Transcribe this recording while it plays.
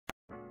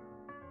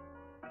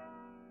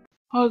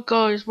Hi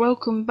guys,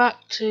 welcome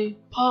back to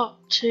part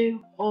 2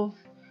 of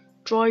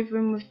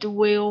driving with the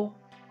wheel,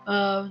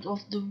 of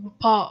the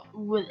part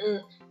with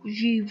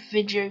review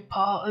video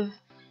part of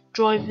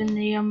driving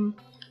the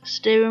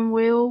steering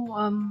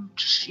wheel,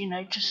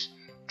 just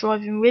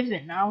driving with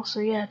it now.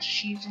 So yeah,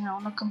 just using it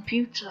on a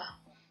computer,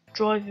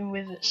 driving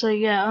with it. So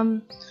yeah,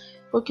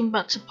 welcome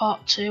back to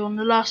part 2. On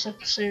the last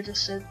episode I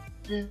said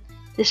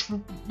this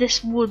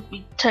would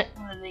be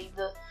technically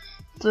the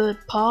third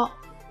part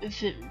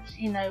if it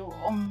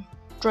on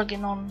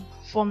dragging on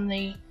from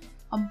the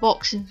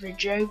unboxing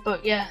video,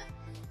 but yeah,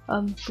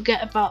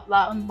 forget about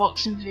that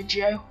unboxing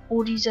video.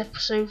 All these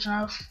episodes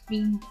now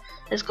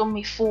there's gonna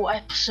be 4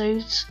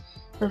 episodes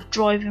of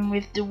driving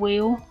with the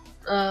wheel.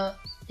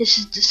 This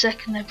is the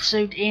second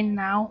episode in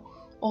now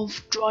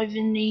of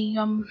driving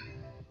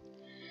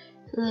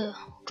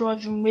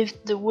driving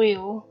with the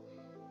wheel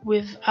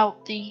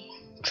without the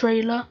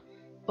trailer,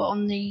 but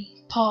on the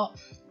part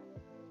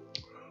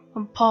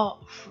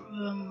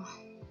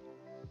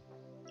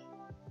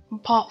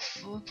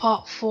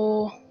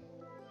 4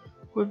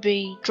 would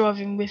be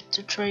driving with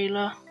the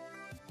trailer.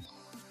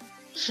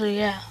 So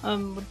yeah,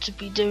 to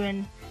be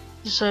doing.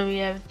 So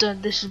yeah,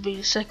 this will be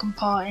the second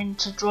part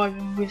into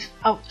driving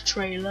without the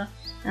trailer,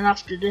 and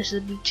after this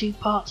there'll be 2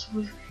 parts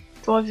with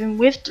driving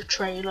with the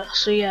trailer.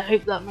 So yeah, I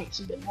hope that makes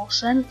a bit more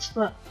sense.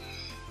 But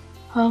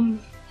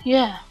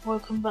yeah,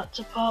 welcome back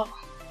to part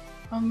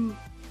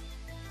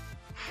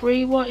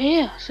 3 right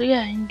here. So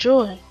yeah,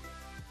 enjoy.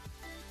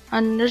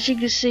 And as you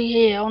can see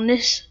here on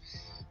this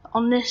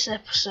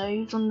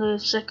episode, on the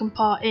second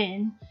part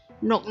you're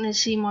not going to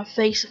see my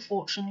face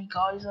unfortunately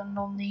guys, and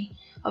on the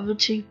other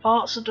 2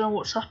 parts I don't know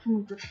what's happened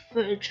with the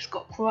footage, just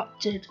got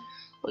corrupted.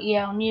 But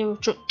yeah, on Euro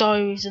Truck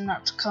Diaries and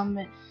that to come,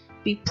 it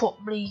be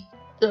probably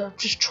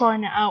just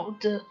trying it out with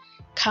the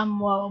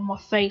camera on my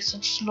face. I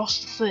just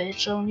lost the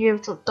footage, so on Euro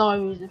Truck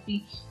Diaries it'd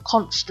be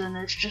constant.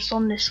 It's just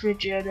on this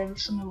video there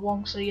was something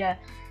wrong. So yeah,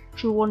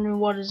 if you're wondering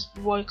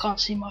why you can't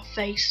see my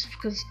face,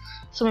 because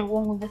something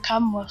wrong with the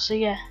camera. So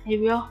yeah,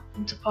 here we are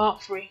into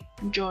part 3.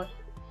 Enjoy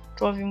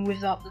driving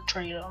without the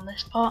trailer on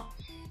this part,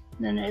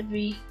 and then it'd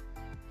be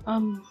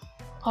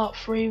part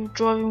 3 with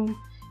driving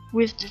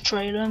with the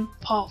trailer, and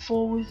part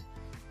 4 with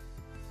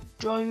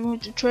driving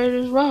with the trailer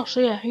as well. So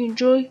yeah, you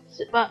enjoy,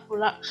 sit back,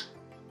 relax,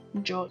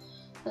 enjoy.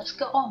 Let's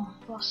get on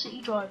with our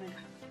city driving.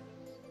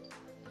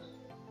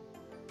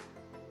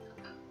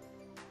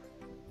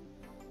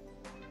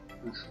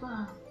 Let's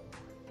go.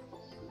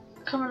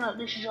 Coming up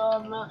this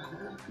yard, look,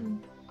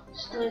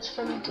 stairs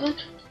fairly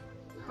good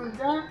through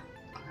there.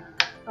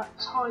 That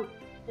tight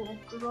bit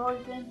of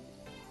driving.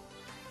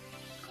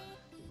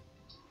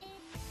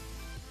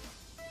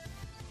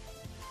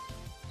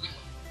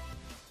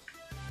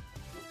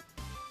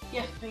 The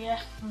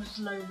FPS was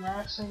low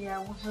there, so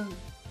yeah, it wasn't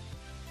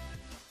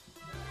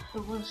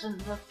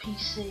the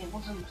PC, it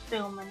wasn't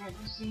filming, it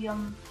was the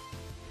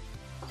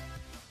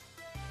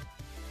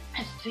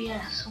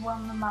FPS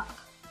on the map.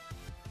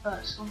 But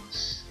it's on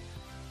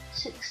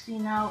 60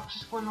 now, it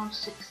just went on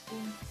 60.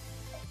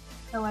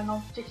 It went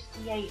on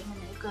 58 a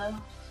minute ago.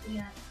 So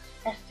yeah,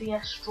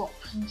 FPS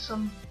drops in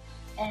some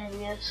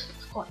areas.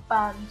 It's quite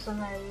bad in some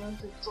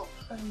areas. It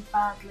drops very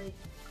badly.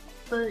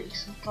 30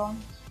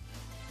 sometimes.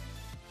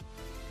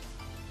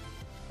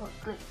 Got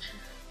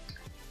glitches.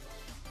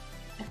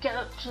 I get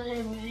up to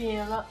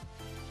here, look.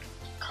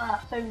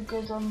 Very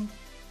good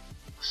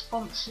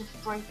responsive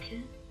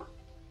braking.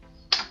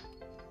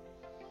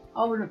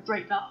 I wouldn't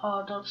brake that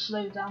hard, I'd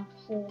slow down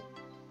before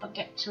I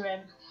get to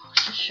him.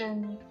 It's just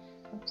showing me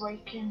the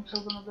braking, so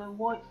I'm going to go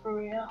white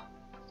through here.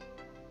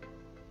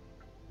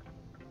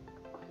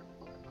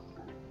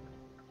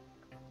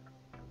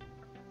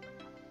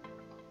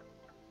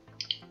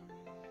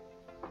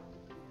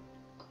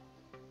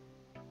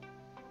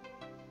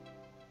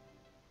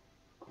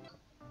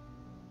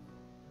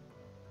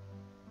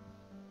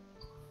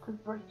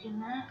 Good braking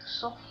there,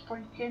 soft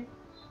braking.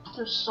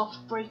 Just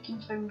soft braking,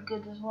 very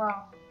good as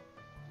well.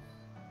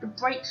 The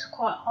brakes are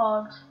quite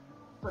hard,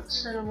 but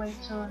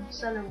accelerator and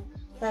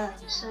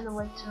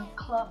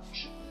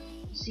clutch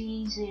is the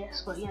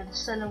easiest. But yeah, the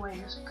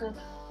accelerator is good,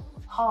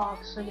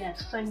 hard. So yeah,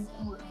 it's very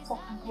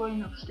proper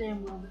grown-up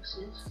steering wheel. This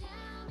is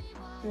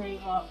very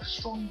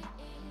strong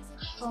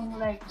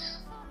legs.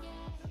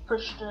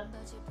 Push the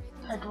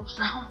pedals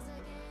down.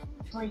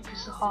 Brake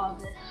is the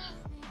hardest.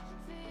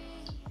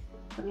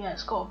 But yeah,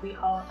 it's got to be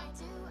hard.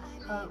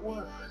 That's how it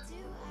works.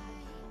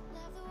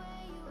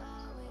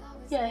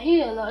 Yeah,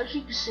 here, like, as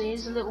you can see,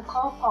 is a little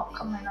car park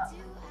coming up.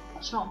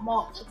 That's not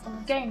marked up on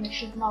the game, they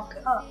should mark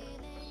it up.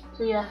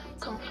 So yeah,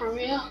 come through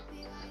here.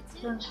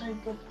 Doing so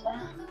good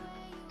there.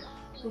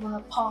 So we're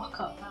going to park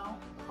up now.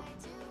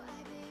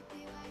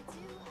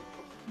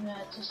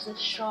 Yeah, just this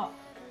sharp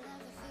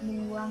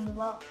new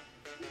roundabout.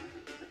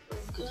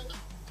 Very good.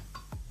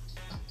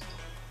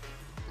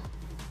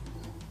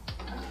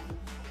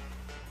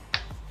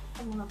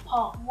 I'm going to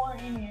park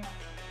right in here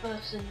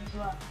first thing as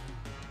well.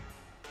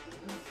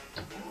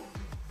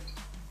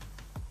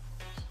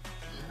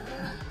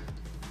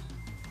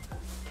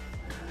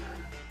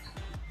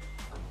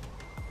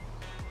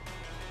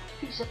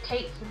 piece of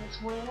cake for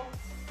this wheel.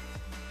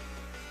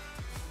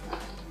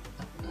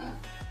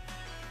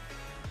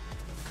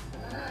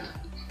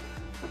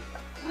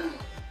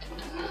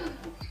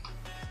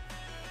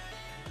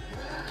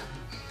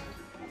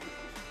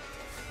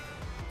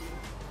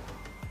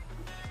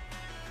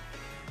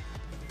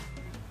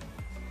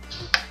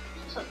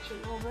 Touch it a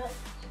little bit.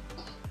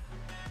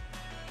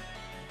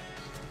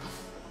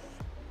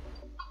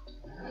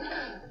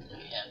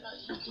 Yeah, no,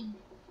 you can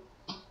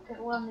get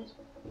one of these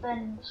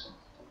bends.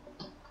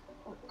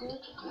 Look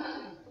good.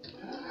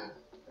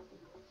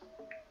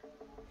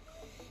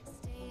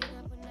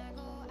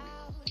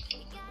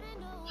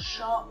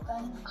 Sharp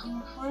bend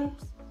coming through.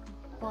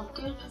 Look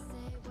good.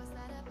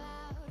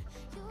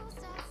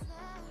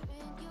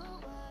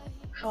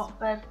 Sharp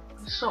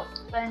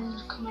bend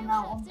coming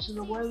out onto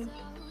the wave.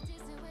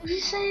 Would you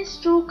say it's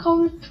dual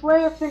coverage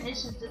way? I think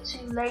this is the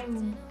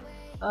 2-lane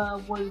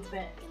wave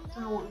bit. I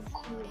don't know what you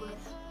call it.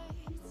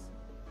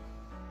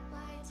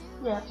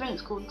 Yeah, I think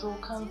it's called dual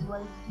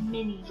carriageway,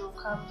 mini dual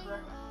carriageway.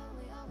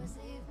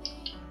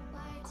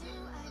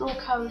 Dual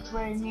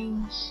carriageway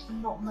means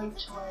not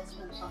motorway,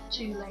 so it's like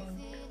 2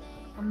 lanes.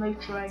 And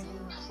motorway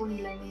means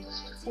 3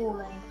 lanes to 4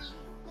 lanes.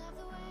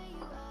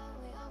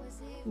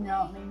 You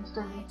know what it means,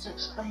 don't need to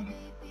explain it.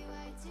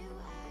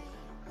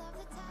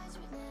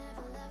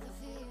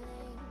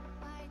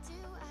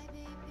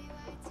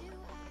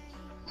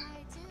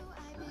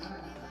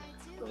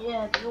 But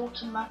yeah, the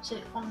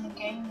automatic on the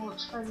game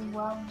works very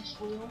well on this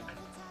wheel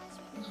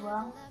as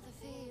well.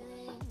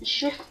 The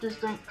shifters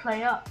don't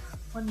play up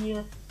when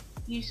you're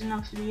using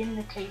them for the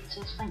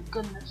indicators, thank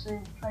goodness they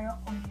don't play up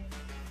on you.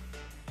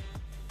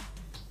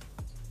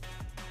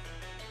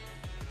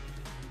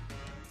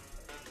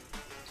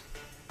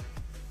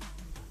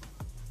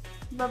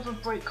 Another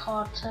brake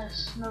hard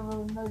test,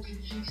 another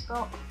emergency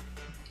stop.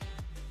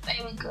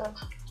 Very good.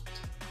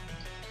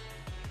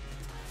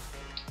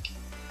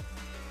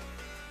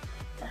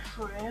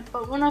 F4,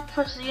 but when I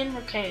pressed the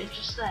indicator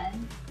just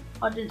then,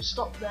 I didn't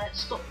stop there, it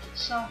stopped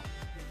itself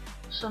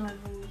for some other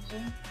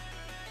reason.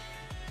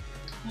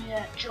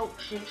 Yeah, it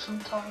jolts you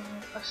sometimes when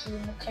you press the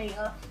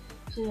indicator.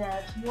 So yeah,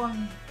 it's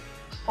one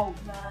fault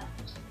there,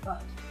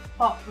 but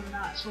apart from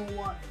that it's all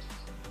right.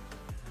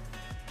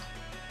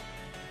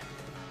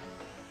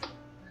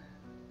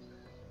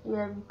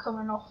 Yeah, we're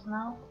coming off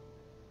now.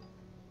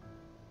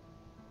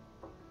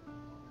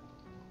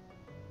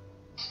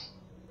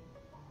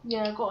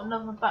 Yeah, I got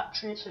another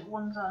battery so it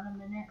runs out in a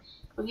minute.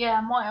 But yeah,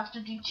 I might have to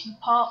do 2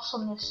 parts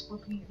on this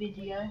review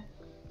video.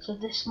 So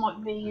this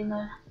might be in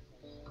a...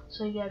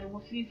 So yeah, the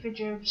review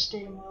video of the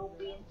steering wheel will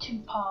be in 2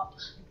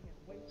 parts.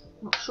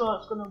 Not sure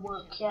it's going to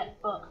work yet,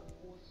 but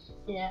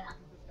yeah.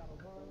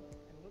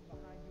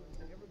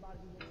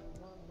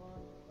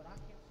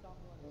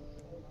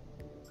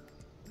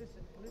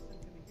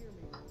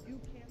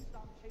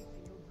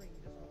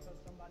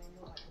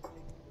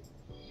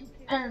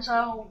 Depends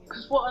how,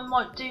 because what I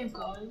might do,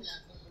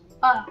 guys,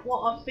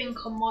 what I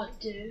think I might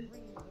do,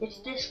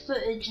 if this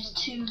footage is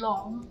too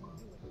long,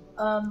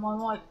 I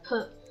might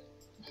put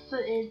the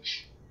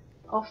footage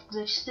of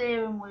the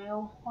steering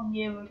wheel on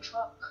Euro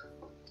Truck.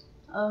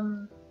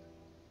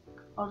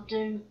 I'll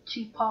do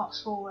 2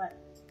 parts for it.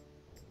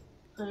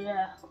 So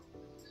yeah,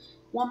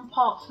 1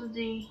 part for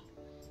the,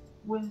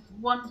 with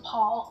 1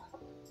 part,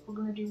 we're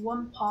going to do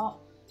 1 part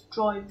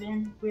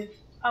driving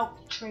without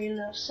the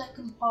trailer,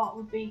 2nd part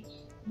would be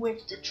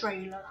with the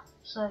trailer.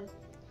 So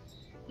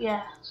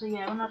yeah,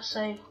 when I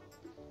say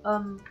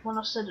when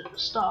I said at the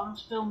start I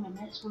was filming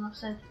this, when I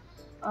said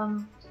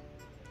I'm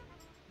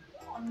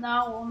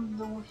now on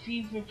the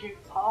review video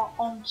part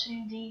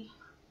onto the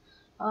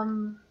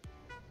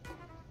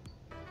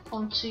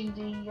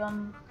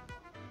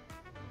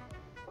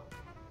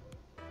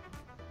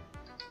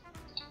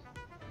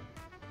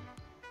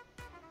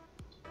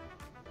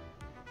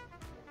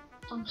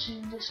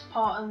onto this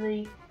part of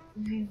the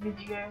review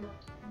video,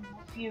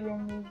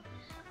 reviewing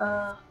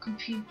the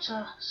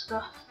computer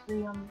stuff.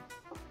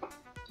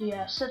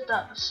 Yeah, I said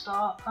that at the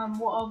start.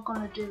 What I'm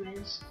gonna do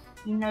is,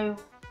 no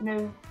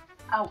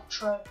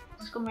outro.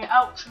 There's gonna be an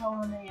outro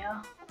on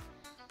here,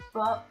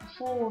 but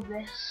before all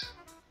this,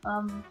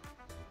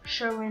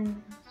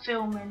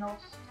 filming of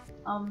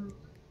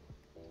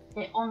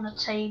it on the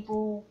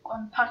table,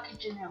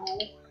 unpackaging it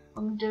all.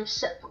 I'm gonna do a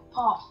separate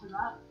part for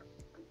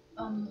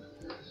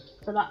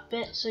that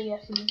bit. So yeah,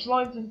 for the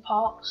driving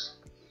parts,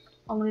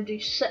 I'm gonna do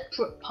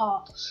separate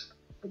parts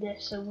for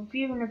this. So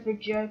reviewing a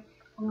video,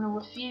 I'm gonna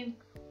review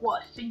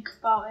what I think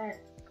about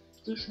it,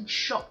 do some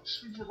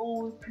shots with it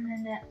all,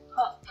 opening it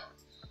up,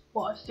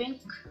 what I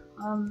think,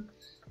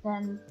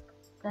 then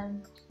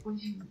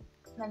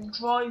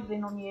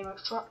driving on the Euro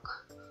Truck,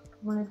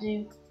 I'm gonna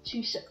do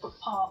 2 separate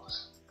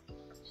parts.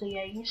 So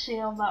yeah, you see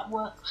how that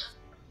works.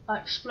 I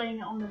explain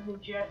it on the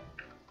video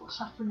what's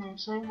happening.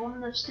 So on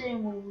the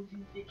steering wheel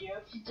review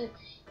video, if you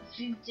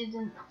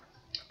didn't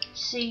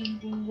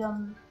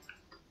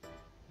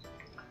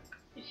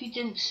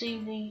see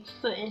the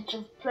footage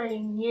of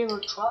playing the Euro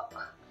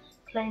Truck,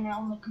 playing it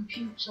on the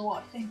computer,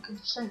 what I think of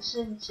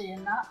sensitivity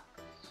and that,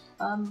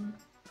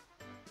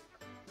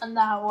 And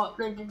now I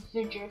uploaded a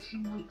video a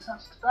few weeks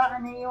after that,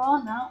 and here you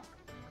are now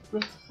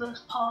with the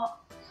first part.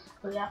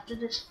 But after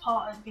this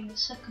part, it'll be the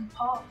second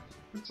part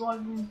of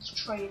driving the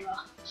trailer.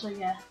 So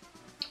yeah,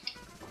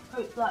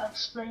 hope that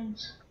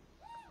explains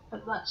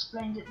it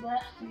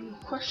there for your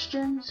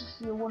questions.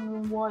 If you're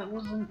wondering why it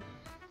wasn't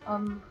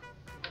on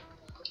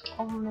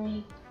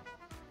the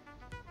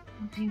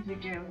review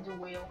video of the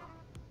wheel,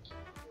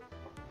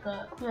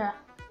 but yeah.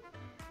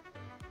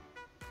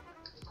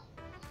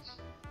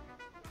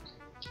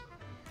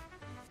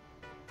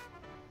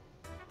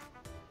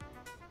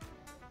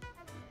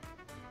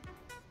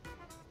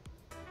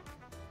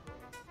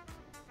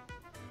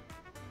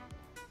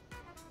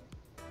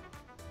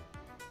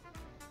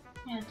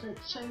 Yeah,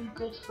 it's so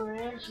good for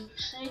it, as you can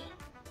see.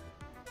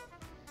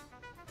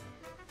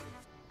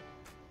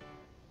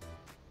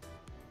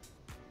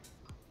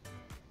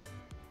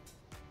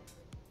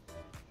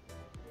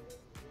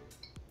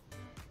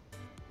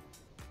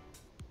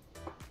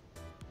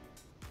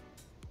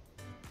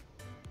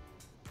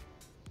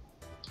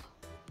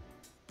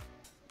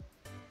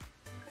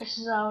 This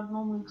is how I'd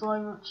normally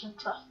drive up to a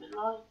traffic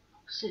light.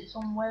 Sits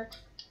on wedge,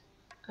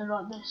 go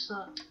like this,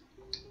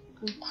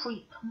 go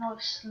creep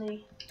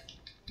nicely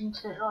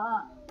into it like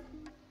that.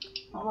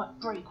 Not like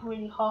brake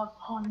really hard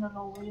behind the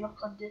lorry like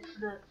I did for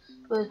the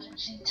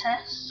emergency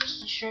test,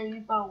 just to show you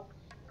about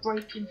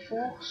braking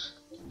force.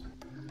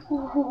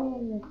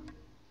 Ooh.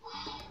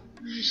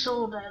 As you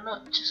saw there,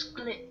 look, just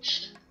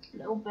glitched a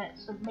little bit,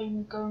 so it made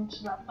me go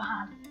into that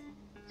van.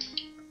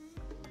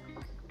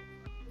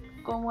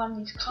 Going around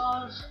these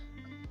cars,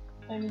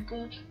 very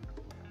good.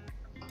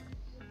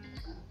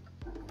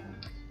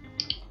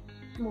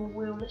 More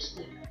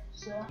realistic,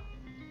 so.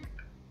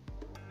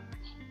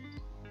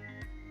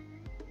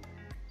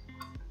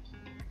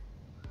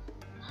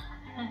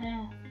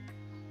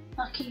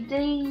 Lucky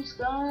days,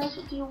 guys,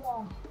 what do you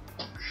want?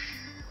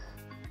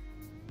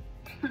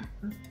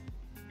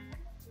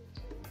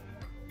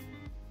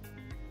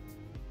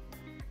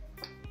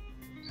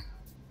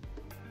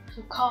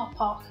 So car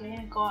park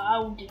here, got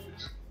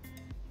Aldi's.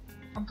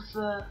 I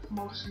prefer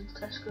Morrison's,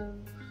 Tesco,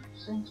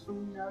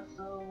 Sainsbury's,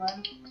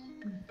 Asda,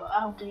 but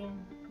Aldi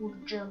and all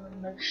the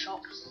German made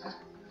shops.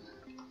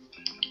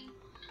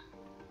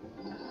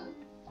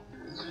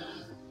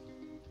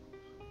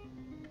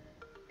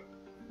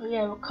 But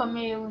yeah, we'll come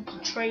here with the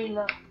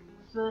trailer,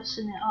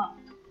 versing it up,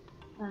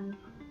 and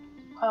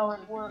how it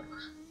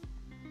works.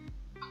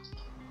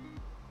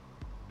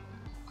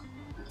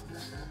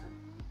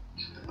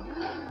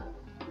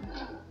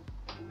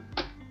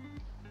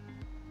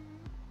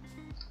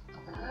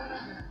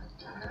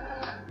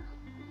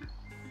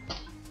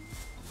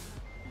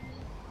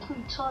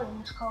 Pretty tight in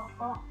this car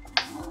park.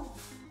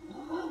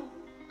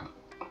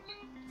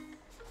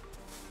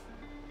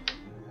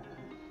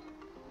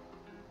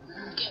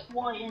 Get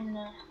white in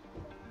there.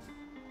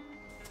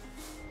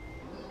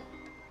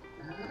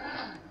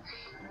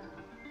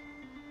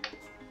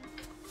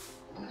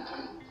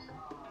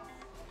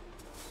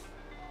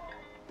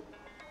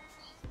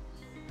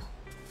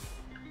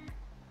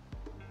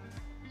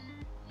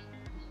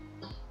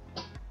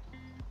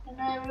 And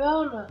there we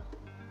are, look.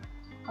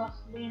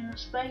 Comfortably in the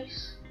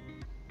space.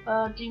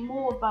 Do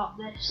more about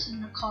this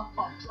in the car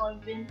park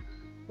driving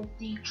with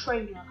the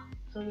trailer.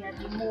 So yeah,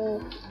 do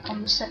more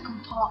on the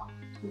second part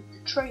with the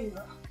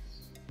trailer.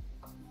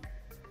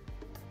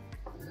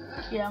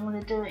 Yeah, I'm going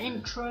to do an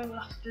intro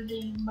after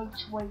the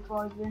motorway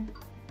driving.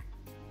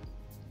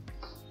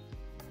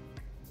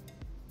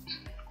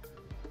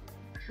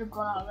 Should have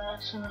gone out there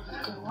so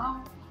let's go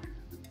out.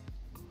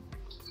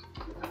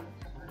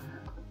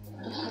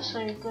 Just to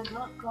say good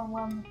luck going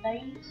around the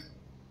bays.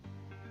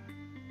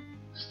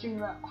 Let's do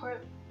that quick.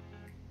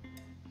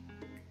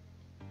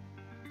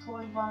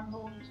 Drive around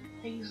all these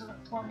bays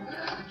at one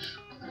place.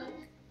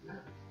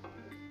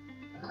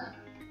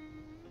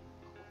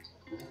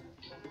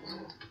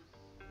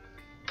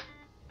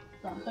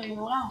 That very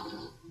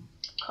well.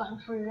 Cutting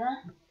through there.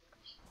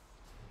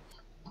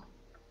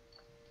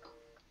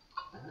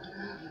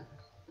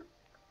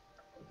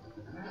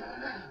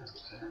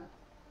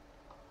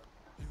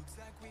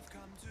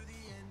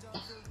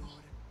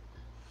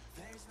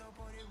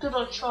 Good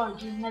I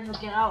tried, you never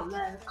get out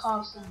there, the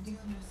cars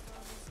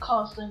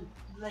don't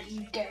let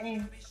you get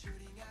in.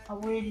 I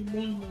really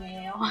mean it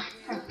here, I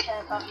don't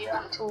care about you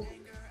at all.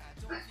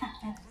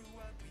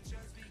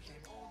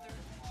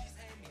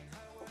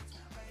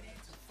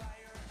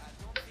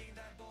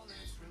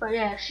 But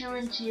yeah, if you're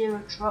into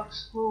Euro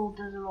trucks, Will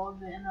does a lot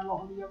of it and a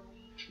lot of the other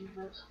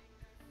YouTubers.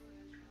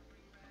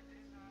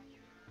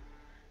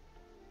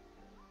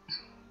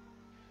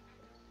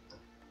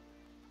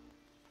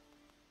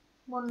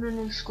 Wondering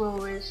who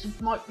Squirrel is, you'd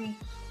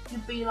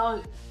be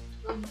like,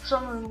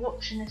 someone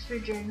watching this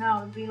video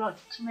now would be like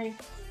to me,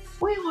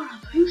 wait,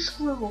 who's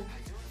Squirrel?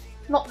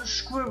 Not the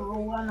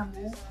squirrel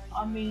animal,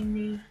 I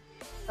mean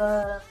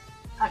the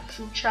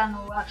actual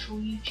channel, actual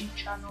YouTube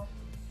channel,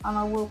 and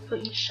I will put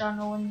his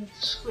channel in the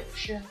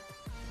description.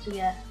 So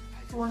yeah,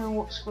 if you're wondering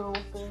what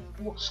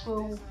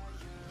Squirrel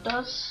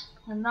does,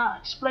 and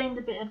that explained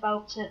a bit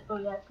about it.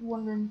 But yeah, if you're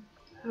wondering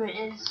who it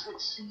is.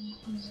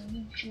 He's a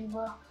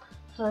YouTuber.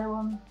 So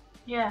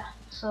yeah.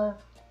 So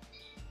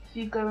if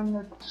you go in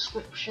the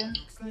description,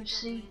 you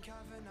see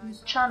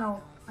his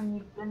channel, and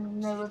you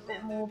know a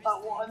bit more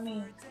about what I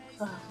mean.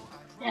 So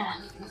yeah,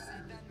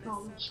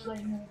 not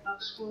explain more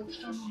about Squirrel's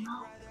channel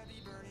now.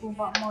 All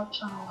about my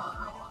channel.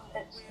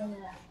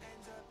 Yeah.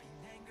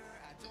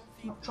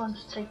 Not trying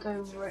to take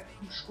over it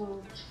from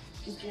Squirrel's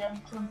video.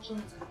 I'm trying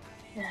to,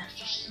 yeah,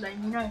 just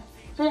letting you know.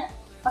 So yeah,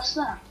 that's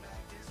that.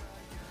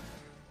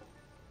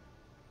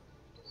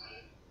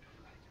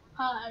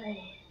 Hi.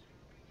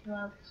 You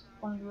have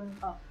wondering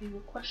about fewer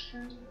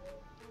questions.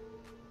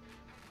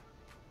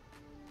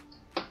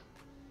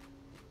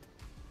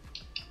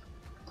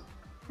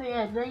 But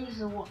yeah,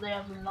 these are what they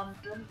have in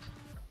London.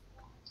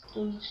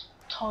 These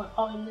tight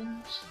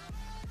islands.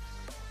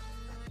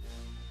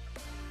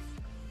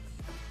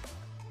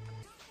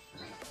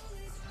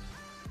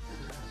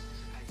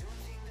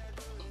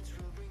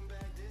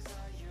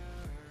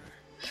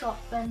 Sharp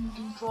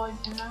bendy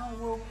driving now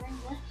will bring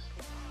this.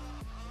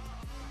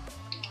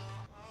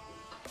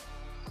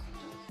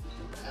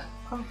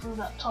 Come through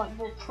that tight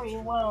bit pretty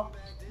well.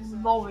 The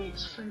lorry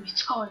is pretty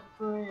tight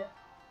for here.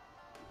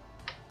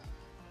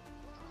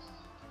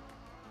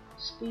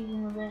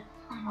 Speeding a bit,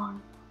 come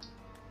on.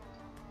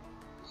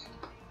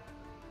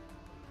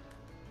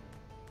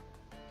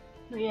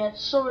 But yeah,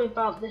 sorry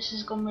about this,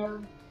 is gonna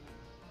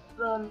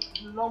be a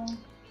long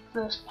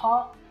first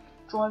part,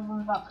 driving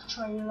without the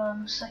trailer,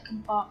 and the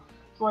second part,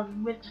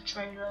 driving with the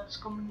trailer. It's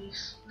gonna be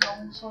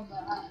long, sorry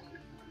about that.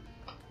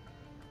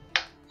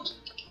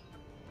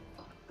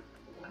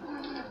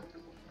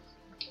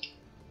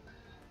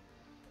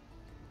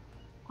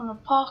 I'm gonna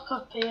park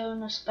up here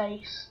in a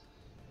space,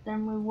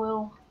 then we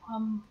will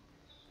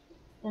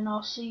then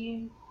I'll see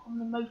you on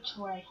the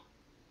motorway.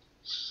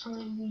 So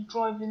we'll be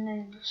driving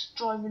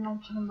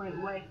onto the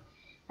motorway.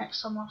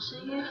 Next time I'll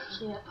see you.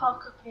 So yeah,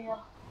 park up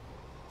here.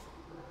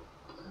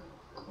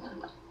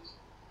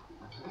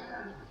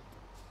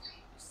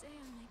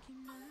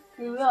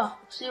 Here we are.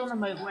 See you on the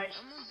motorway.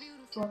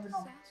 Driving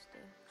on.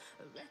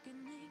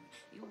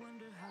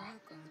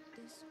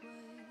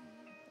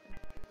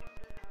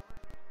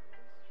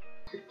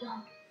 Sit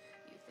down.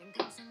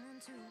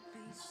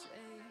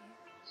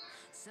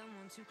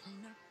 Someone to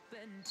clean up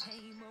and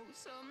tame. Oh,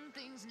 some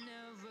things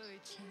never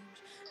change,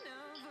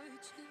 never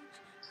change.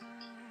 Oh.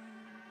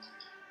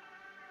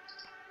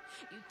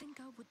 You think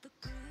I would look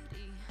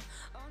pretty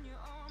on your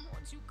arm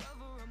once you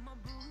cover up my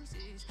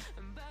bruises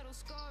and battle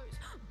scars,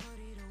 but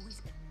it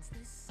always ends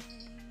the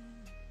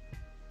same.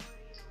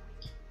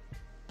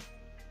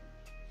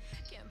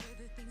 Can't bear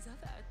the things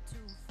I've had to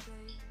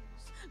face.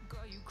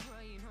 Got you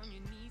crying on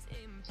your knees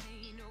in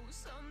pain. Oh,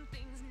 some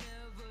things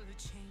never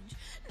change,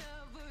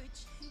 never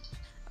change.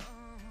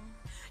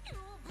 You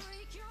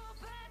break your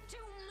back to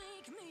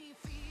make me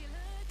feel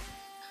again.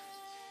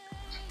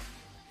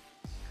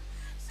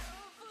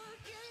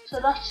 So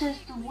that is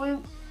the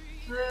route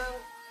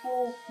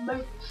for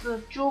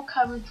dual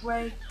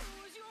carriageway,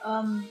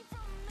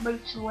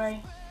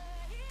 motorway,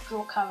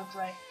 dual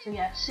carriageway. So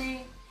yeah, so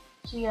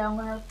yeah, I'm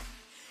gonna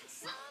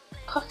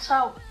cut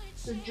out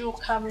the dual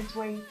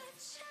carriageway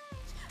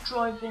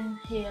driving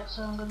here.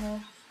 So I'm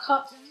gonna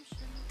cut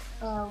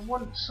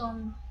once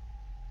I'm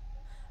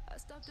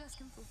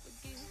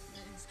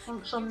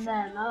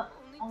there. Look,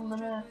 I'm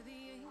gonna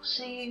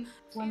see you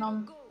when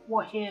I'm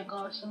here,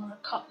 guys. So I'm gonna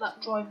cut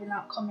that driving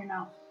out, coming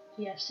out.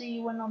 So yeah, see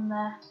you when I'm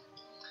there.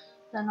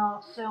 Then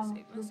I'll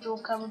film the dual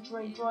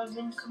carriageway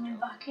driving, coming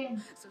back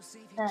in.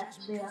 There,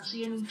 so yeah,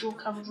 see any dual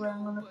carriageway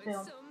I'm gonna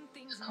film.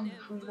 It's coming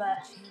through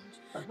there.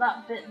 But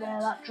that bit there,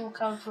 that dual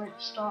carriageway at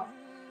the start,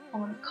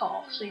 I'm gonna cut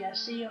off. So yeah,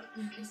 see your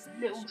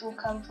little dual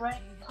carriageway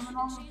coming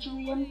on to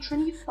the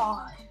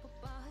M25.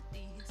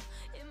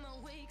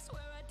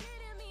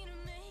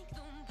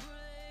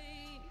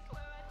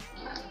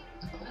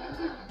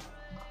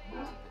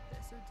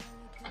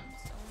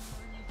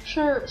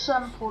 Show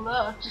example,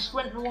 I just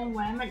went the wrong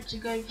way. I meant to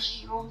go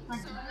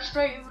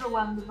straight over the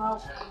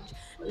roundabout.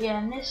 But yeah,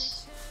 in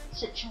this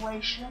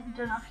situation, you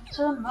don't have to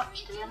turn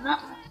much doing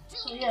that.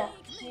 So yeah,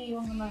 see you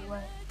on the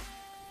motorway.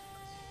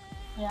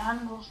 Yeah,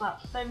 handles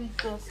that very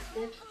good, it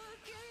did.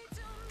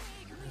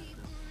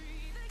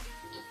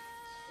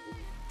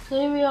 So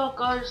here we are,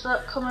 guys,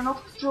 coming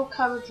off the dual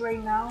carriageway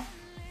now,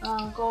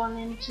 going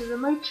into the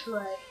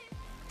motorway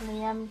on the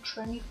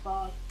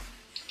M25.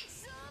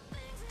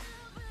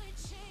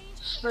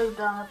 Slow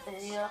down a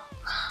bit here.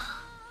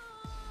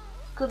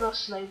 Could have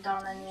slowed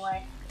down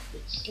anyway.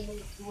 It's silly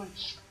if you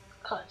wouldn't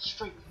cut it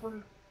straight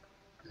through.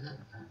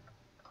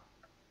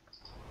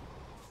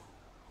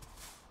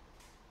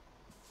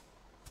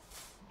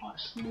 Right,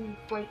 smooth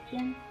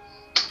braking.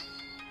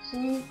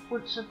 See,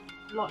 once the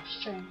lights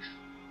change.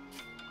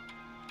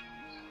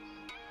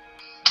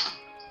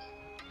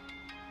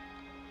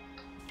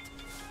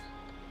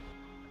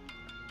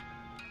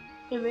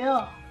 Here we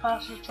are,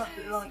 past the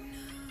traffic light.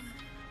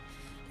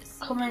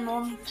 Coming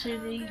on to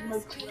the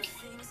motorway,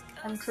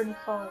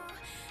 M25.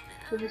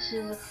 So this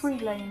is a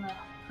 3-laner.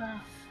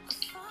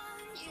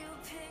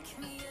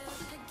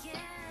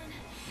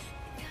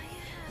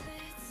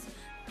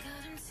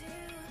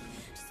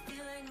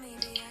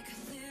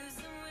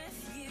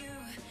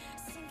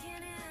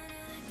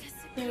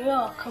 Here we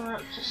are, coming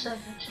up to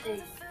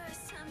 70.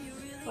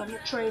 But the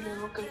trailer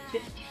will go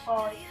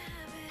 55.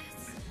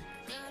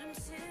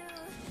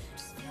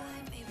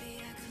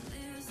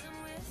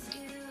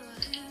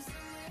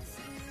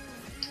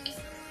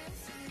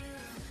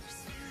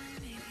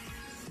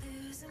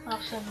 Now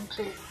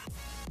 70.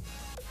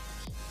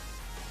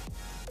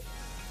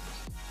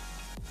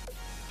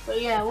 But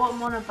yeah, what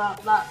I'm on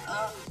about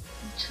that,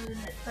 turning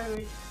it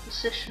very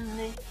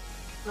positionally,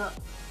 but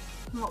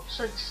not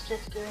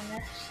sensitive doing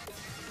this,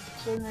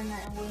 turning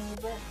it a wing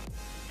a bit.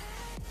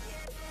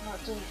 That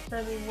does it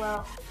very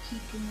well,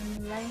 keeping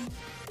in the lane,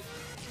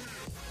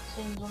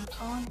 things on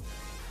time.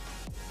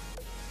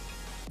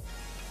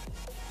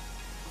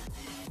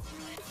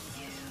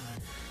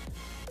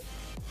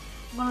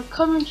 I'm going to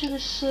come into the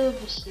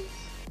services,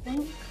 I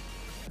think,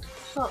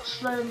 start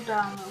slowing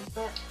down a little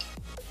bit,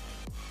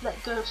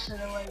 let go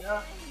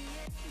accelerator,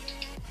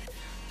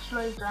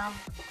 slow down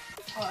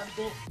quite a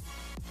bit.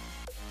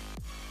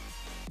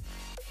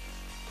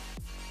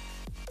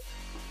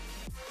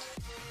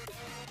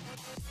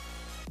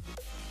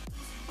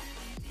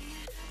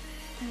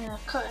 Yeah,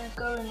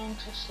 going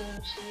into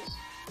services.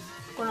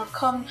 Gonna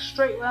come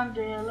straight round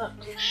here, look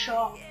to the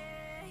sharp,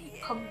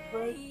 come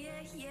through.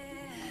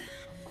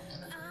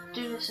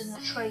 Do this in the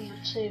trailer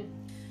too.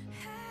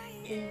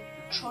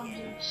 Try and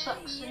do the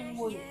exact same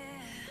way.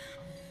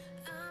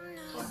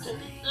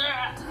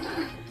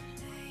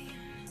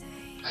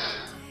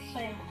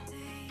 Fail.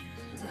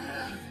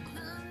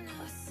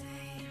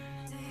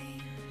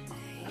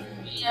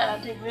 Yeah,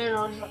 I didn't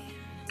realise that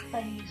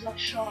bend is that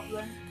sharp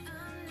then.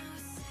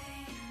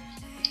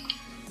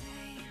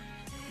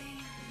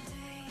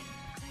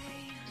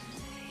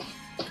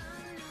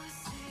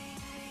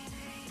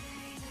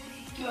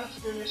 You have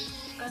to do this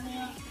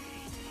scanner,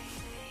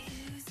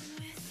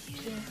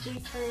 TNT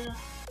trailer.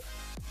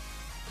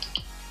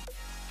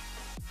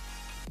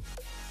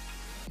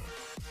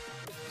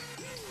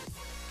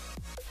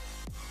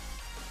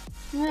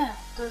 Yeah,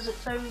 does it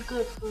very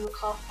good for the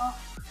car park.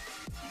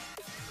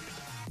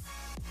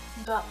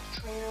 Without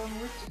the trailer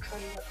and with the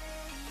trailer.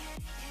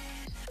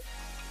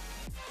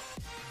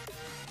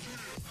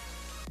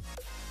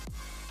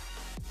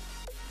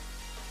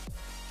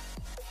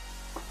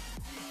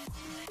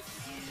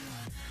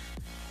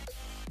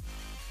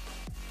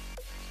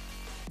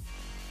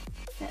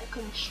 Yeah,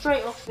 coming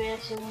straight off here,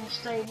 so we're going to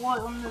stay right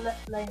on the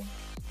left lane.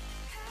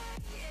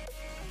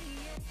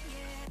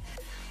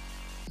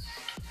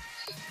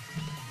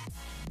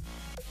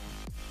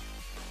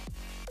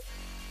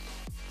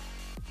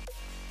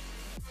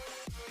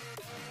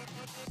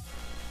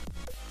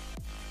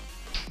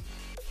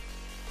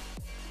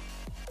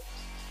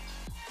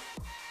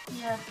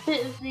 Yeah, a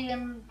bit of the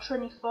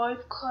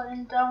M25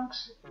 cutting down.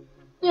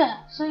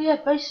 Yeah, so yeah,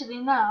 basically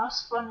now,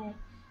 that's funny.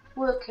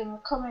 We're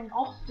coming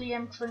off the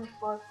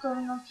M25,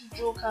 going onto the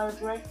dual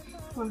carriageway,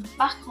 going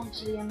back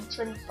onto the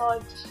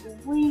M25 just for a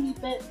wee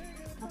bit,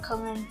 and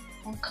coming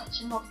and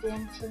cutting off the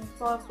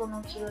M25, going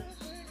onto the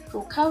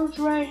dual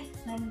carriageway,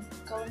 then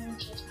going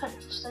into this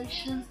petrol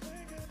station,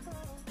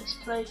 this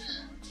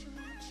place,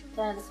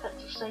 there the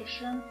petrol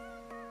station,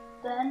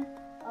 then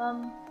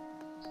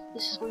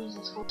this is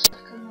freezes for a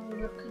second, and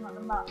we're looking at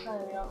the map,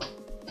 there we are,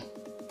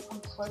 I'm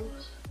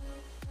close.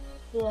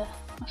 Yeah,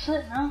 that's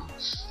it now,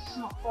 it's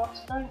not far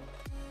to go,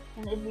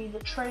 and it'll be the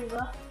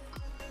trailer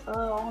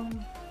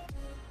on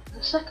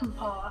the second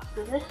part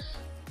after this.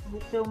 We'll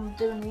be filming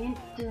doing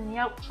the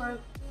outro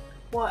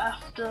right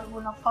after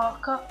when I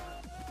park up.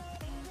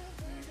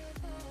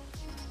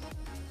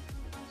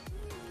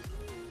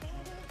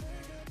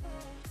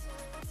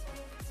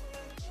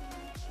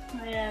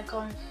 Yeah,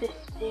 going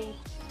 50,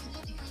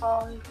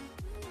 55,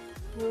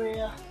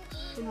 rear,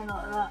 something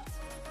like that.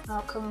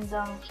 Now coming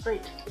down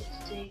straight to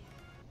 50.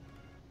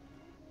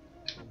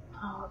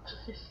 Oh, up to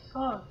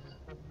 55.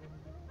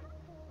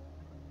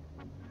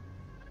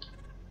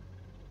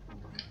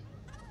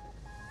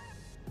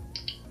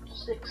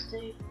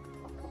 $60.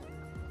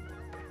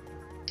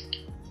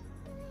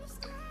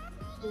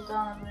 Slow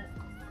down a bit.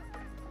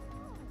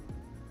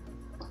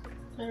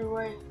 Clear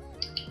away.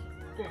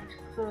 Get into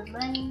the third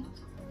lane.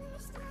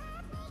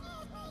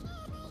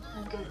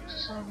 And get it to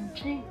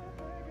 70.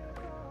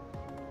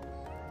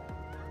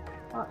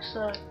 Right,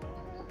 so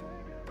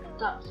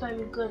that's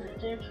very good it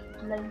did,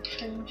 lane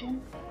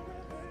changing.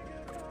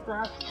 Don't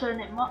have to turn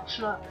it much,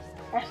 like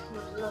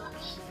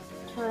effortless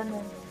turning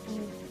when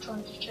you're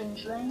trying to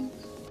change lanes.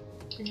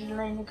 Change the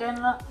lane again,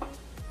 like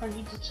don't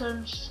need to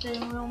turn the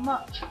steering wheel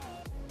much.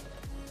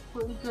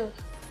 Pretty good.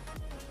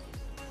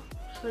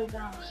 Slow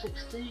down to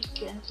 60,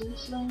 get into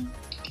this lane.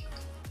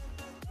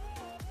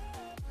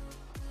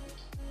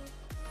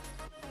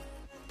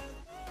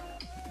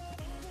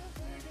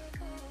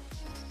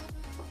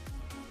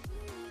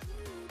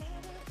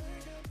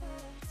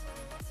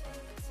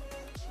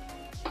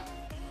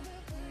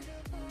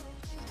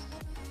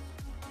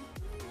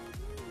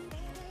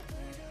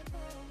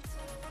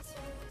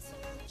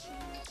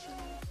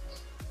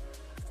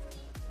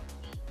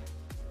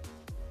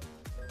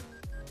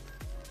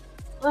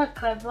 They're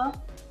clever.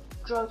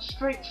 Drive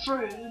straight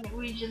through and it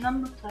reads your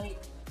number plate.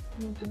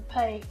 and you can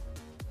pay,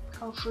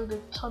 come through the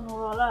tunnel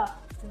like that,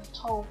 with a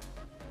toll.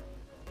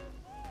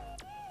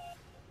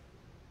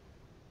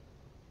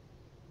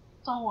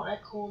 Don't know what they're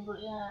called,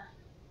 but yeah.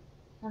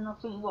 And I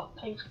think you got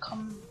to pay to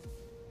come.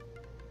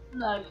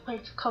 No, you pay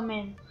to come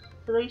in.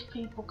 So those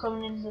people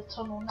coming in the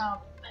tunnel now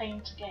are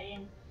paying to get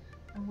in,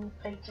 and we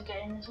pay to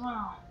get in as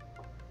well.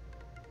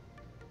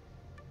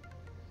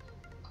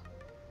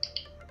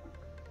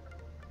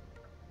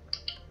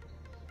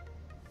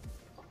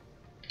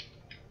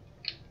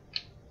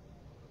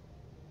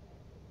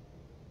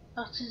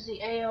 That is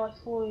the AI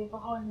for you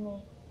behind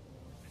me.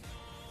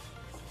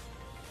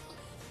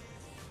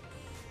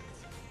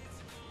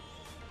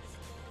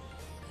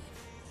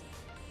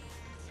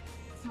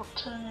 Not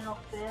turning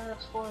off there,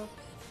 that's why I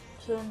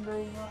turned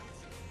over.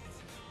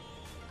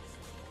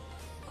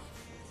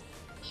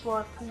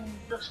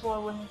 That's why I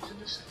went into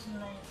the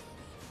second lane.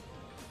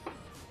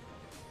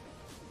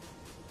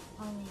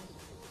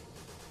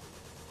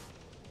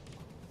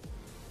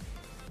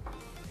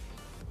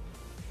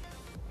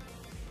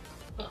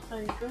 That's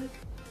very good.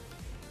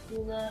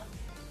 Do there.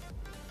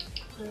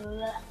 To the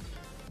left.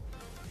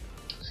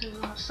 So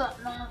we're gonna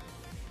sat nav.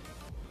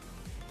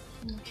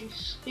 Reduce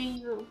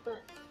speed a little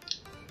bit.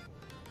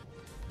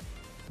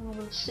 And we're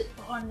gonna sit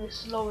behind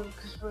this lorry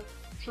because we're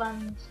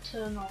planning to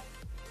turn off.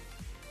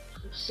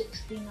 So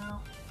 60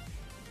 now.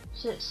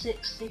 Sit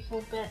 60 for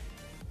a bit.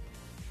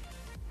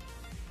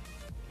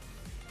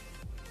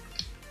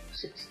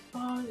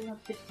 65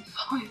 and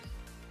 55.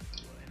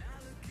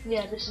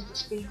 Yeah, this is the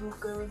speed we'll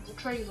go with the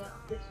trailer.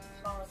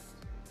 55.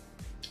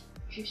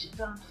 Reduce it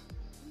down to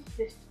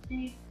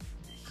 50.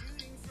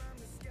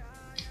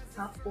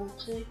 Now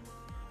 40.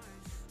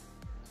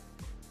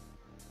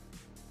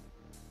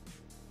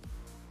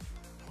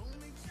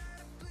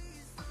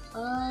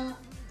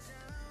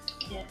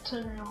 Yeah,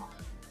 turn it off.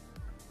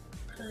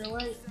 Turn it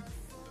away. It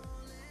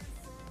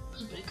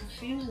was a bit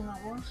confusing,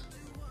 that was.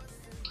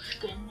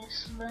 Just get in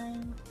this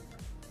lane.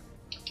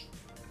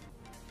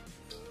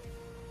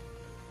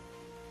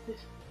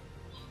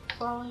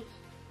 55.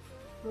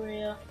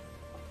 Rear.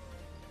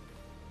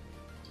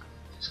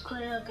 It's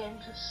clear again,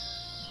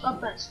 just I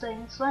bet stay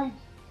in this lane.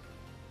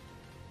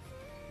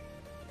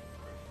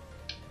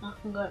 I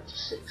can go up to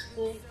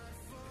 60.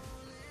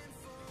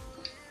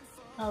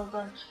 Now we're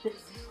going to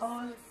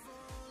 55.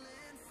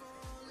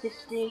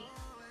 50.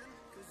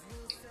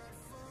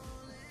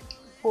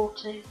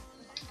 40.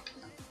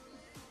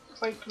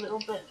 Brake a little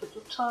bit, put the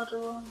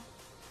retarder on.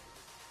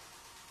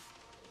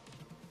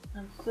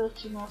 And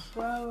 30 miles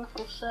per hour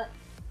for a sec.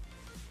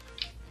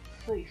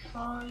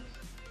 35.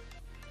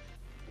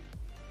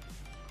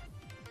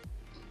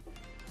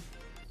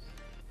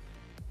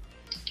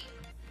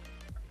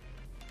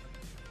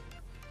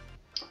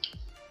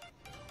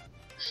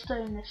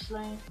 Stay in this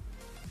lane.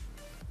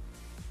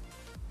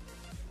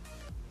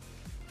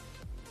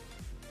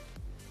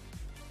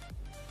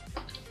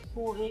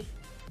 40.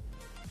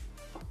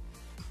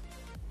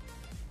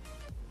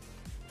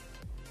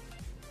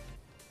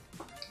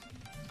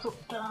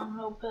 Drop down a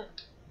little bit.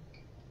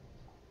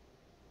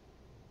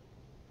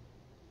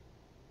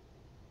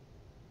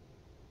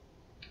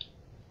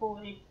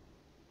 40.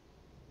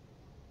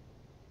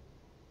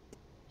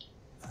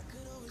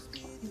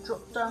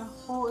 Drop down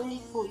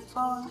 40,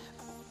 45.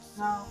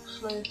 Now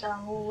slow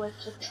down all the way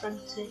to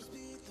 20.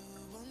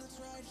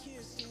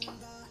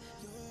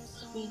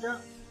 Speed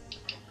up.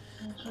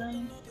 Change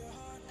lane.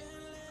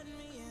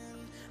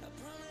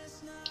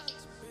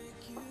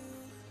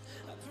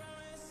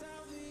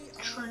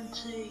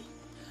 20,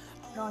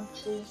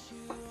 90.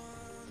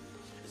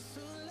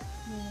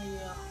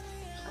 Yeah.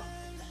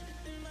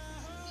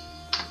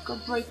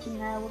 Got braking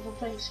there with a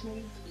base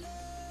move.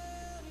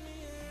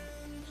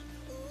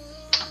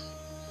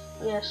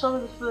 But yeah,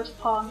 sorry the first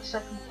part and the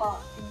second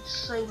part have been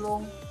so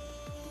long.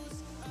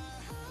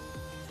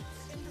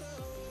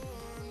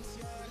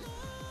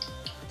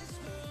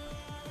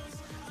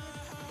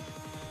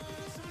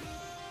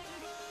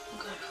 I'll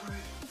go for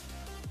it.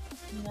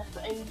 Been there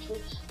for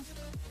ages.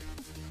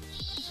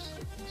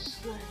 Skip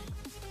this lane.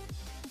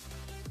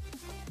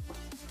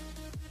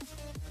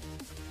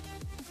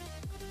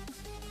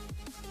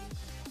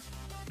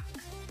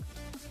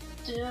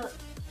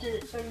 Did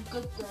it very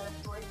good there,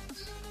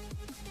 brakes.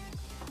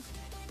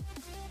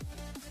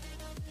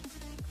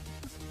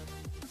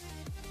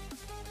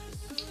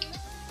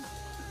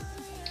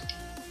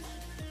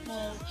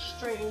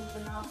 Straight over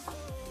now.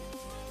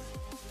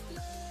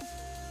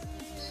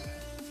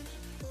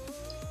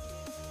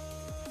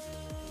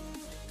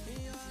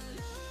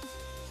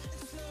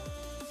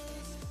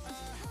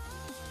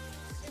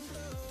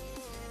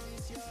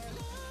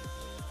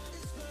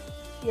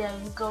 Yeah,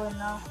 we're going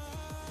now.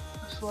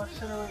 That's why I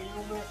accelerated a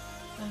little bit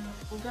and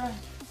we're going.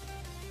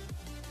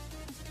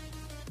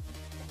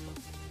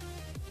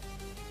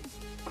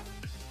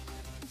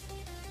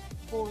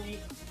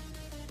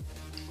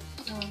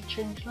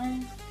 Change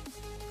lane.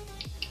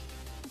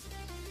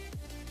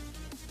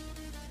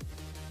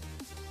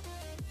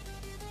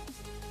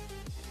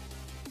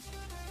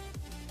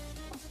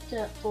 Stay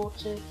at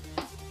 40.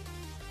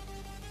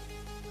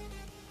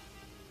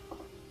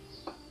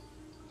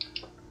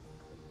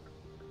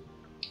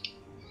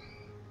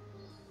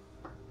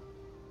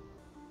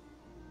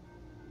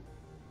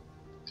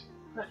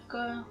 let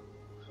go,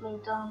 slow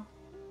down,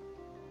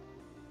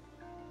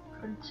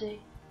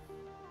 20.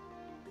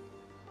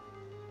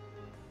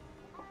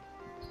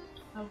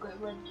 I'll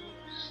get ready,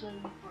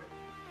 slowly break.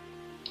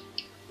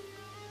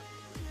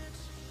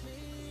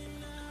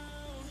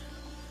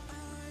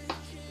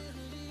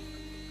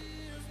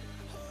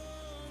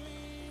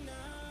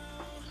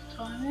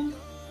 Timing.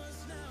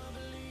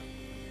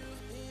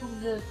 I'm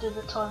gonna do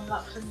the time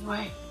lapse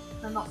anyway.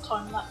 No, not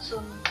time lapse,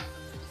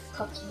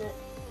 cut a bit.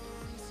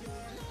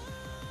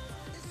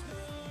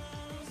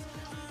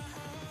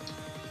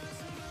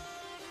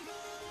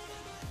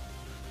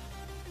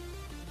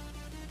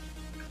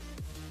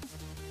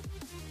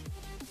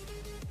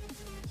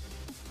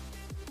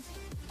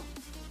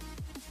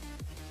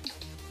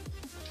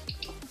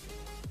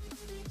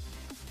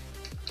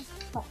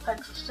 Not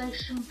petrol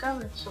station,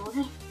 garage,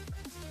 sorry.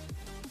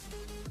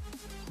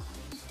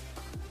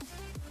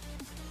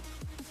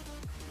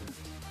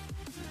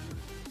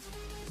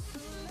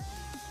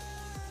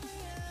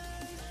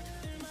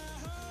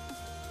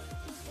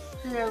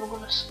 So yeah, we're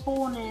gonna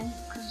spawn in,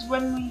 because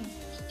when we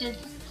did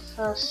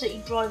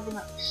city driving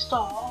at the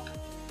start,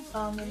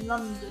 in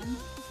London,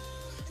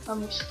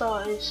 and we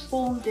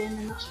spawned in,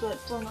 and that's where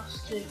it brought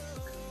us to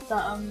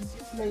that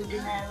loading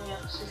area.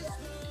 So yeah,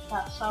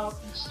 that's how I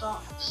can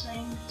start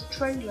saying the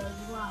trailer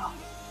as well.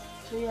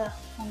 So yeah,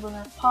 I'm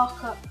gonna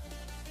park up,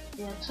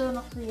 yeah, turn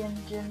off the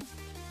engine.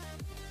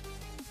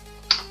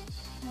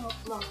 Oh,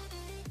 look.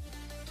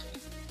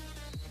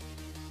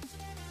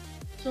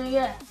 So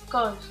yeah,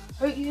 guys,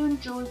 hope you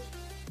enjoyed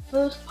the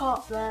first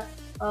part there.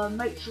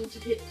 Make sure to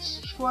hit the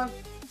subscribe.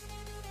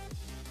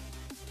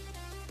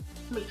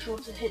 Make sure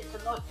to hit the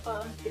like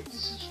button, hit the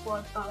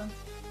subscribe button,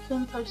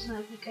 turn post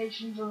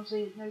notifications on so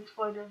you get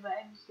notified of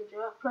any video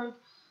upload.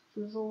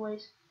 So as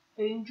always,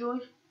 hope you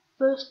enjoyed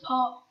first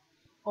part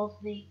of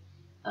the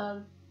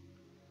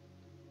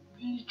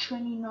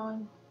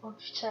E29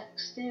 Logitech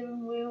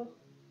steering wheel.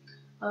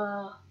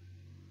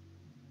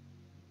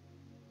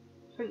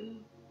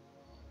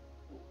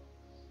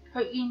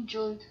 Hope you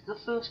enjoyed the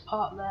first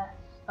part there.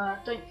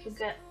 Don't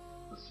forget,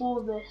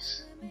 before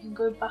this, you can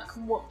go back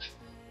and watch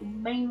the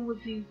main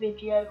review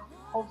video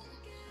of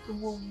the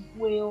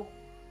wheel,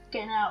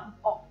 getting out of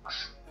the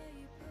box,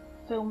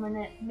 filming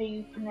it,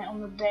 me opening it on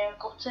the day I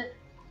got it,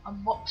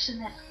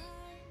 unboxing it.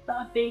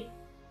 That'd be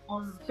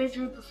on the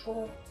video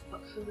before,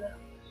 but for the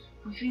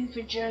review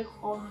video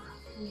on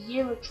the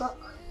Euro truck,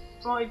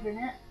 driving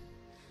it,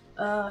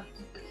 the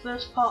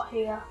first part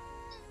here,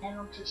 and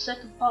on to the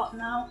second part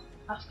now,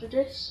 after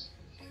this,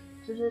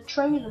 to the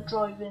trailer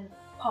driving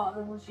part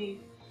of the review.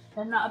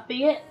 Then that'll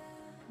be it.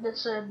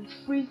 There's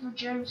 3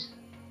 videos,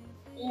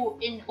 all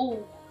in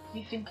all, if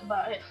you think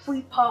about it,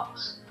 3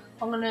 parts.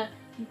 I'm gonna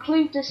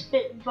include this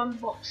bit of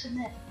unboxing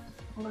it.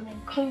 I'm gonna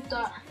include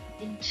that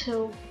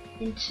into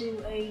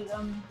a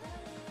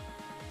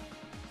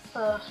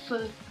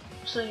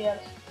so yeah,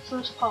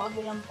 first part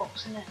will be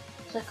unboxing it,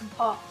 second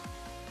part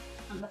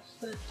and the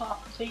third part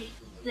will be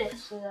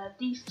this. So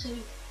these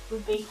 2 will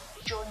be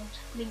joined,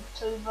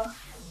 linked over.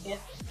 We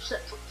have a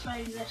separate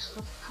playlist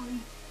of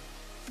 3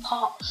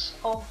 parts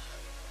of.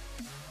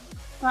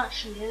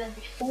 Actually, there'll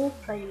be 4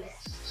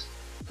 playlists,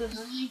 because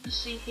as you can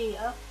see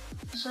here,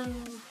 so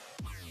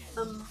I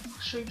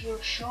showed you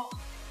a shot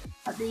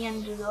at the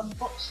end of the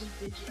unboxing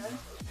video.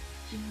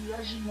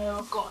 As you know,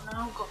 I've got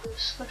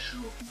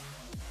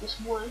this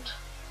wood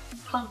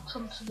clamped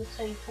onto the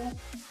table,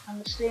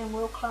 and the steering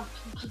wheel clamped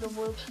onto the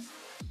wood.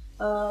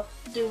 I'm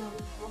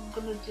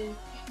gonna do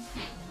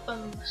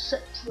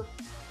separate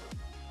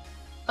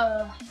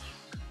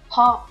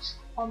parts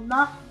on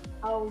that,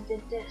 how we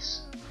did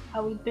this,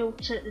 how we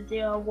built it, the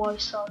DIY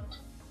side.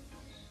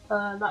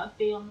 That would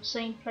be on the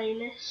same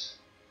playlist,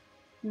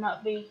 and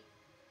that would be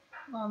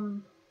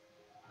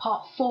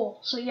part 4.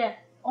 So yeah,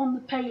 on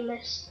the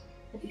playlist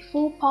there'll be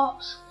 4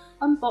 parts: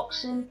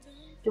 unboxing,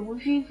 the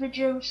review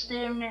video,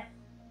 steering it,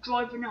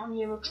 driving it on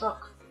Euro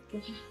truck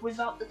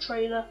without the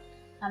trailer,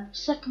 and the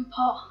second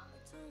part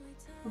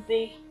will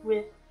be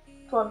with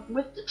driving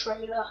with the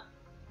trailer,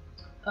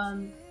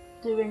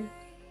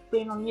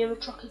 being on Euro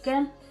truck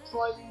again,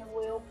 driving the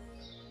wheel.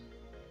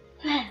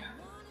 Then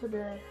for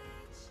the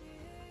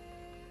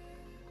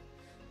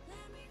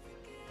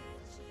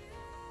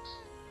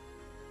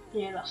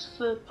that's the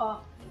third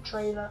part, the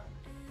trailer.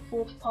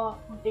 4th part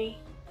will be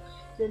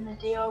then the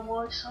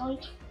DIY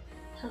side,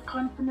 so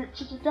clamping it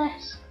to the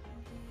desk,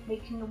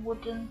 making a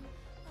wooden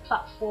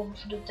platform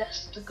for the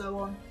desk to go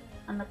on,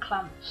 and the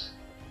clamps.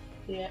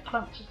 Yeah,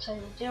 clamps to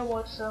table,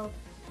 DIY side,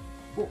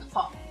 4th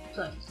part.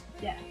 So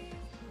yeah,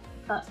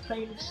 that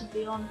playlist will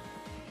be on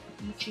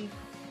YouTube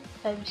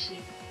very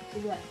soon. So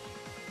yeah,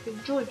 if you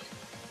enjoyed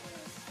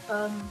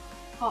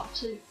part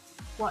 2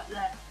 right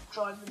there,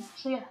 driving it.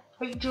 So yeah,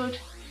 hope you enjoyed.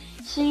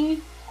 See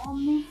you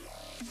on the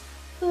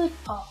 3rd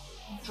part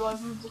of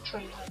driving with the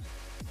trailer.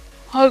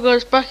 Hi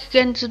guys, back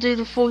again to do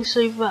the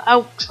voiceover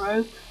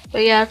outro.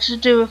 But yeah, I had to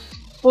do a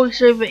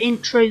voiceover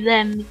intro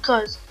then,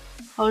 because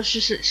I was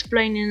just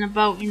explaining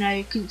about,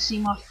 you couldn't see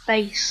my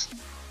face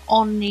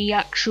on the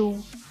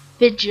actual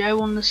video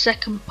on the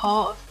second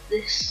part of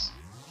this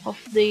of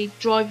the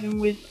driving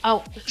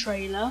without the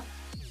trailer.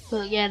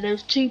 But yeah,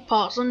 there's 2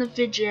 parts on the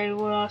video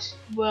where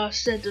I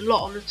said a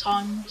lot of the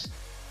times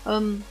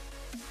I'll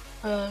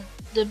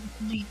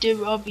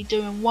be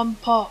doing 1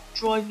 part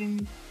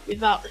driving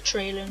without the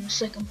trailer and the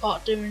second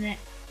part doing it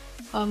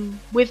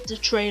with the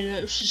trailer.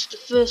 It was just the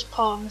first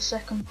part and the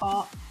second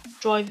part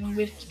driving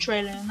with the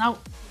trailer and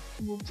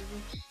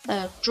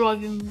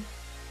driving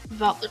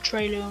without the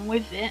trailer and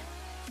with it.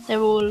 They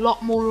were a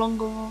lot more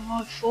longer than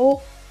I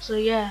thought. So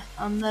yeah,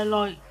 and they're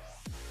like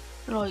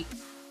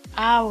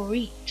hour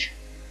each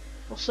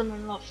or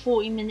something, like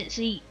 40 minutes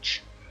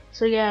each.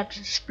 So yeah, I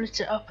just split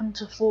it up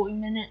into 40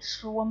 minutes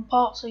for 1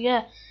 part. So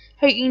yeah,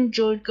 hope you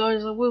enjoyed,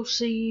 guys. I will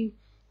see you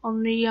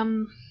on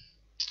the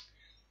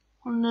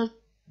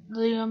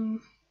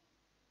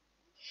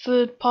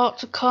third part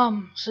to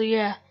come. So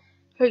yeah,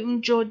 hope you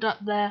enjoyed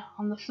that there.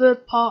 On the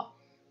third part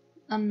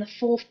and the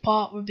fourth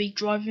part will be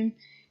driving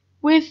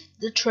with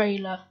the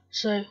trailer.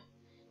 So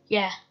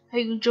yeah,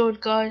 hope you enjoyed,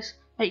 guys.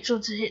 Make sure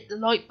to hit the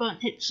like button,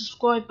 hit the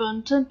subscribe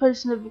button, turn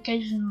post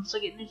notifications so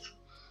I get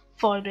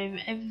notified over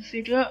every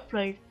video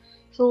upload.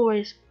 As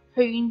always,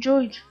 hope you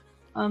enjoyed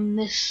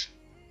this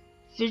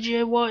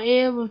video right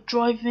here of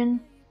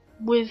driving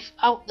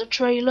without the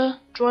trailer,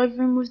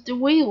 driving with the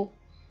wheel.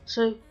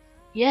 So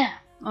yeah,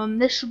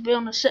 this will be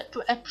on a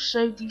separate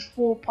episode. These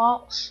 4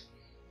 parts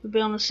will be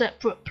on a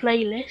separate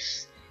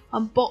playlist.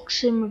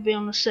 Unboxing will be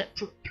on a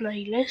separate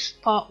playlist,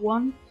 part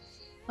 1.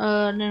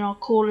 Then I'll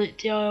call it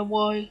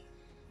DIY.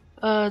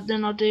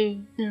 Then I'll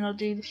do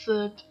the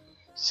third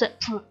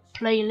separate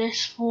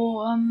playlist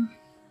for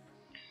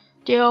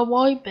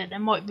DIY. But there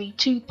might be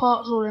 2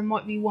 parts or there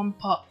might be 1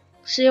 part.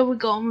 See how we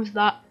got on with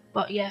that.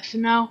 But yeah, for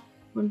now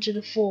we're into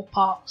the 4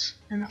 parts.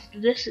 And after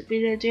this it'll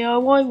be the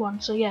DIY one.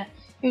 So yeah,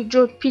 hope you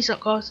enjoyed. Peace out,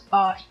 guys.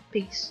 Bye.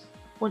 Peace.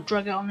 Won't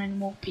drag it on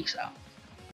anymore. Peace out.